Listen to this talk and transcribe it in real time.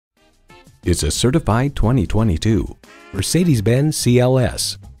is a certified 2022 Mercedes-Benz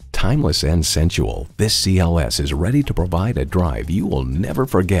CLS. Timeless and sensual, this CLS is ready to provide a drive you will never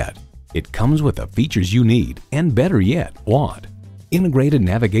forget. It comes with the features you need, and better yet, want. Integrated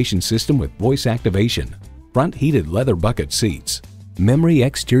navigation system with voice activation, front heated leather bucket seats, memory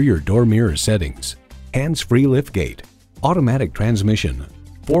exterior door mirror settings, hands-free liftgate, automatic transmission,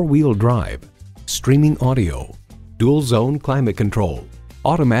 four-wheel drive, streaming audio, dual zone climate control,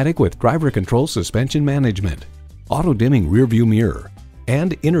 automatic with driver control suspension management, auto-dimming rearview mirror,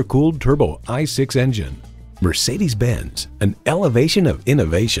 and intercooled turbo i6 engine. Mercedes-Benz, an elevation of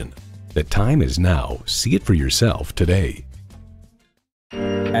innovation. The time is now. See it for yourself today.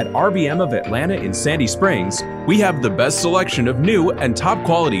 At RBM of Atlanta in Sandy Springs, we have the best selection of new and top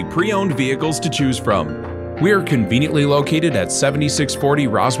quality pre-owned vehicles to choose from. We are conveniently located at 7640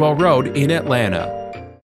 Roswell Road in Atlanta.